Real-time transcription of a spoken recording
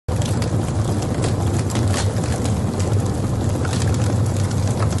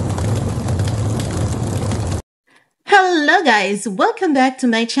Hello guys, welcome back to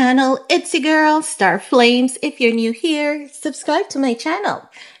my channel. It's your girl, Star Flames. If you're new here, subscribe to my channel.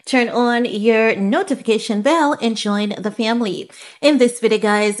 Turn on your notification bell and join the family. In this video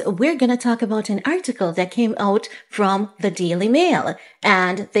guys, we're gonna talk about an article that came out from the Daily Mail.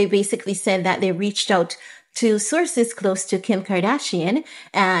 And they basically said that they reached out to sources close to Kim Kardashian,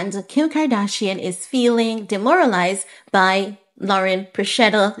 and Kim Kardashian is feeling demoralized by Lauren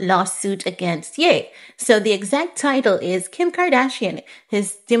Prashetta lawsuit against Ye. So the exact title is Kim Kardashian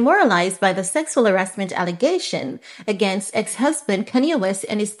is demoralized by the sexual harassment allegation against ex-husband Kanye West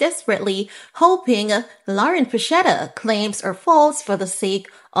and is desperately hoping Lauren Prashetta claims are false for the sake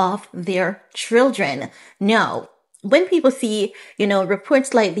of their children. Now, when people see,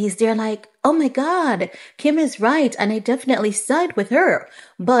 reports like these, they're like, oh my God, Kim is right. And I definitely side with her.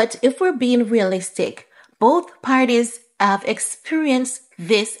 But if we're being realistic, both parties have experienced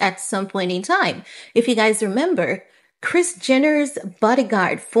this at some point in time. If you guys remember, Kris Jenner's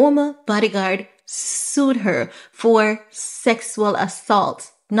former bodyguard, sued her for sexual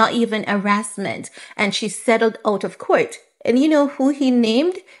assault, not even harassment, and she settled out of court. And you know who he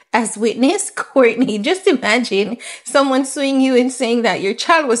named as witness? Kourtney. Just imagine someone suing you and saying that your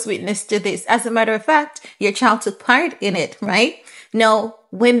child was witness to this. As a matter of fact, your child took part in it, right? Now,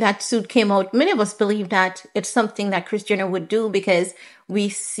 when that suit came out, many of us believe that it's something that Kris Jenner would do because we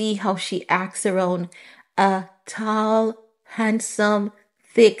see how she acts around a tall, handsome,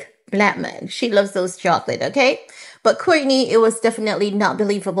 thick black man. She loves those chocolate, okay? But Kourtney, it was definitely not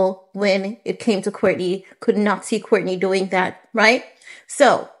believable when it came to Kourtney. Could not see Kourtney doing that, right?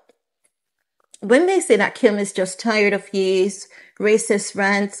 So, when they say that Kim is just tired of his racist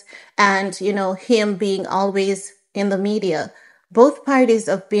rants and, him being always in the media, both parties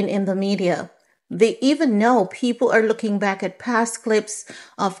have been in the media. They even know people are looking back at past clips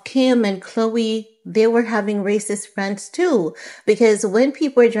of Kim and Khloe. They were having racist rants too. Because when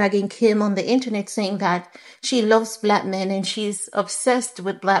people are dragging Kim on the internet saying that she loves black men and she's obsessed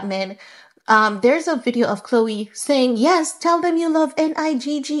with black men, there's a video of Khloe saying, yes, tell them you love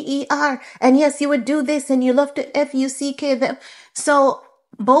Nigger. And yes, you would do this and you love to fuck them. So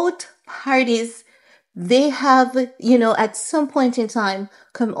both parties, they have, at some point in time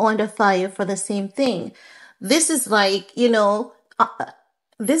come under fire for the same thing. This is like,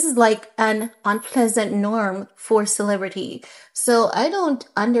 this is like an unpleasant norm for celebrity. So I don't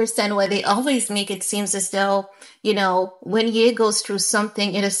understand why they always make it seem as though, when Ye goes through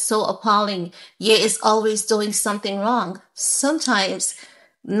something, it is so appalling. Ye is always doing something wrong. Sometimes,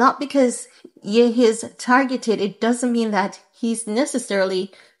 not because Ye is targeted, it doesn't mean that he's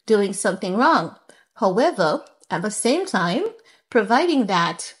necessarily doing something wrong. However, at the same time, providing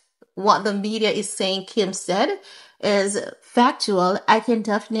that what the media is saying Kim said is factual, I can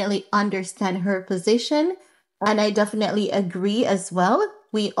definitely understand her position, and I definitely agree as well.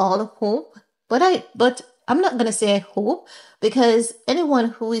 We all hope, but I'm not gonna say I hope, because anyone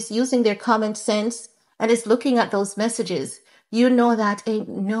who is using their common sense and is looking at those messages, that ain't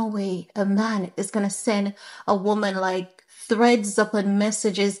no way a man is gonna send a woman like threads upon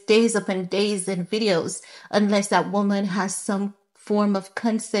messages, days upon days and videos, unless that woman has some form of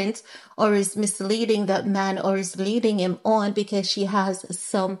consent or is misleading that man or is leading him on because she has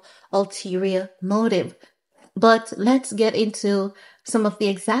some ulterior motive. But let's get into some of the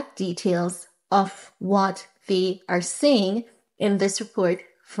exact details of what they are saying in this report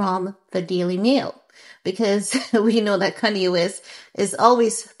from the Daily Mail, because we know that Kanye West is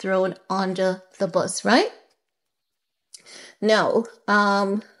always thrown under the bus, right? Now,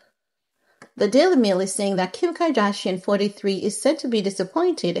 the Daily Mail is saying that Kim Kardashian, 43, is said to be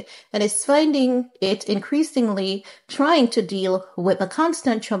disappointed and is finding it increasingly trying to deal with the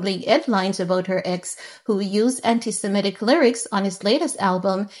constant troubling headlines about her ex, who used anti-Semitic lyrics on his latest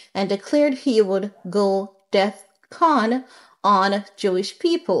album and declared he would go death con on Jewish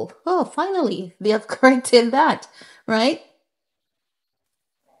people. Oh, finally, they have corrected that, right?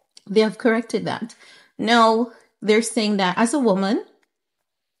 They have corrected that. Now, they're saying that as a woman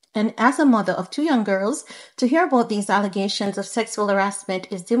and as a mother of two young girls, to hear about these allegations of sexual harassment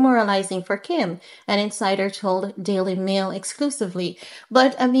is demoralizing for Kim, an insider told Daily Mail exclusively.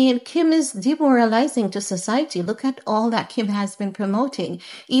 But, Kim is demoralizing to society. Look at all that Kim has been promoting.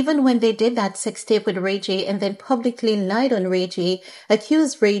 Even when they did that sex tape with Ray J and then publicly lied on Ray J,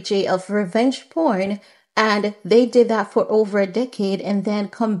 accused Ray J of revenge porn, and they did that for over a decade and then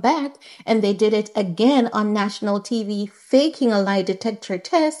come back and they did it again on national TV, faking a lie detector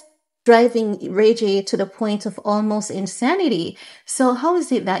test, driving Ray J to the point of almost insanity. So how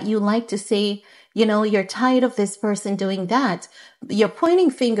is it that you like to say You're tired of this person doing that. You're pointing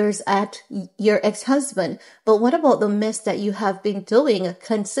fingers at your ex-husband. But what about the mess that you have been doing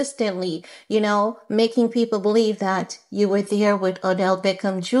consistently, making people believe that you were there with Odell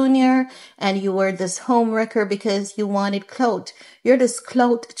Beckham Jr. and you were this homewrecker because you wanted clout. You're this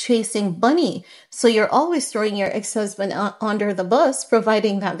clout chasing bunny. So you're always throwing your ex-husband under the bus,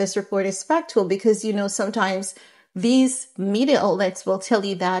 providing that this report is factual, because, sometimes these media outlets will tell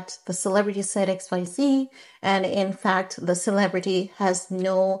you that the celebrity said XYZ, and in fact, the celebrity has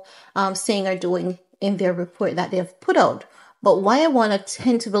no saying or doing in their report that they've put out. But why I want to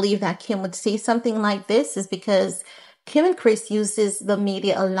tend to believe that Kim would say something like this is because Kim and Chris uses the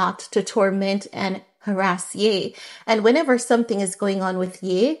media a lot to torment and harass Ye. And whenever something is going on with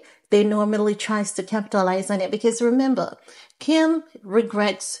Ye, they normally tries to capitalize on it. Because remember, Kim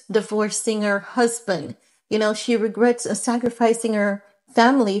regrets divorcing her husband. She regrets sacrificing her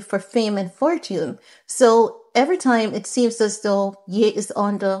family for fame and fortune. So every time it seems as though Ye is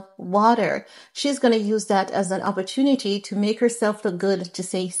on the water, she's going to use that as an opportunity to make herself look good, to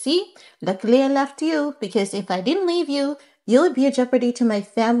say, see, luckily I left you, because if I didn't leave you, you would be a jeopardy to my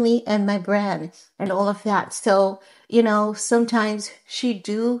family and my brand and all of that. So, sometimes she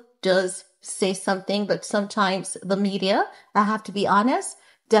does say something, but sometimes the media, I have to be honest,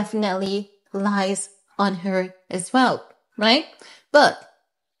 definitely lies on her as well, right? But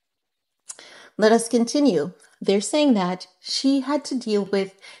let us continue. They're saying that she had to deal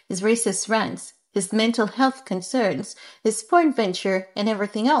with his racist rants, his mental health concerns, his porn venture, and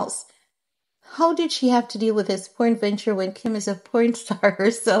everything else. How did she have to deal with his porn venture when Kim is a porn star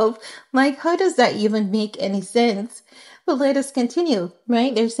herself? Like, how does that even make any sense? But let us continue,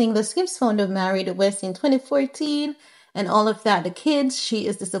 right? They're saying the Skims founder married West in 2014 and all of that. The kids, she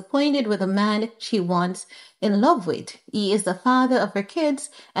is disappointed with a man she wants in love with. He is the father of her kids,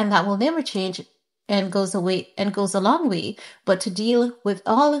 and that will never change and goes a long way. But to deal with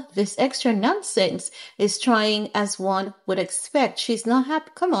all this extra nonsense is trying as one would expect. She's not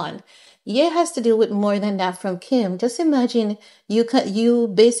happy. Come on. Ye has to deal with more than that from Kim. Just imagine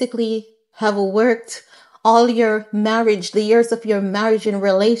you basically have worked all your marriage, the years of your marriage and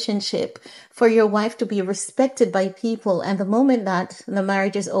relationship, for your wife to be respected by people. And the moment that the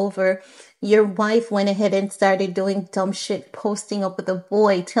marriage is over, your wife went ahead and started doing dumb shit, posting up with a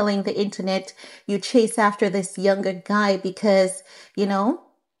boy, telling the internet you chase after this younger guy because,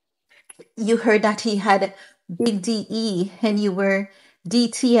 you heard that he had big DE and you were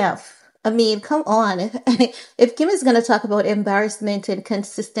DTF. I mean, come on. If Kim is going to talk about embarrassment and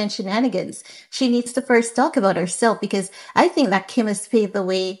consistent shenanigans, she needs to first talk about herself, because I think that Kim has paved the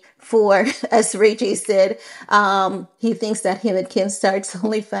way for, as Ray J said, he thinks that him and Kim starts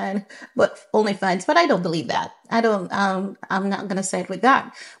OnlyFans, but I don't believe that. I'm not going to side with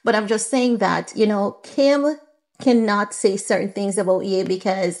that. But I'm just saying that, Kim cannot say certain things about Ye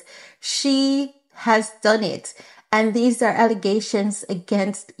because she has done it. And these are allegations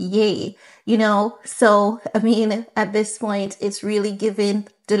against Ye, So, I mean, at this point, it's really giving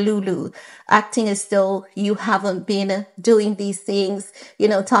Delulu, acting as though you haven't been doing these things,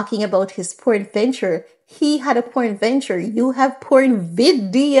 talking about his porn venture. He had a porn venture. You have porn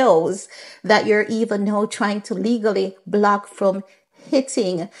videos that you're even now trying to legally block from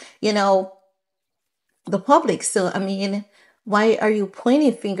hitting, the public. So, I mean, why are you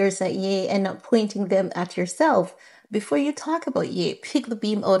pointing fingers at Ye and not pointing them at yourself? Before you talk about Ye, pick the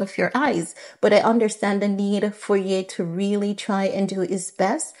beam out of your eyes. But I understand the need for Ye to really try and do his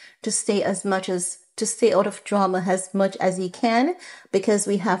best to stay out of drama as much as he can, because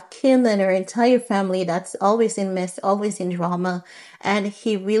we have Kim and her entire family that's always in mess, always in drama, and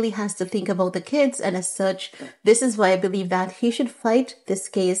he really has to think about the kids. And as such, this is why I believe that he should fight this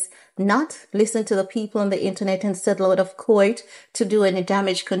case, not listen to the people on the internet and settle out of court to do any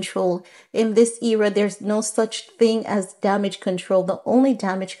damage control. In this era, there's no such thing as damage control. The only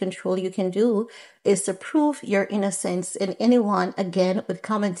damage control you can do is to prove your innocence. And anyone, again, with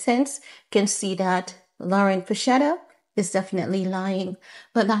common sense can see that Lauren Fischetta is definitely lying.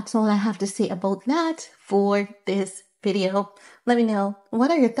 But that's all I have to say about that for this video. Let me know,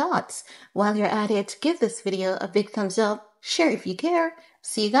 what are your thoughts? While you're at it, give this video a big thumbs up, share if you care.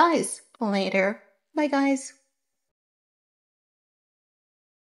 See you guys later. Bye guys.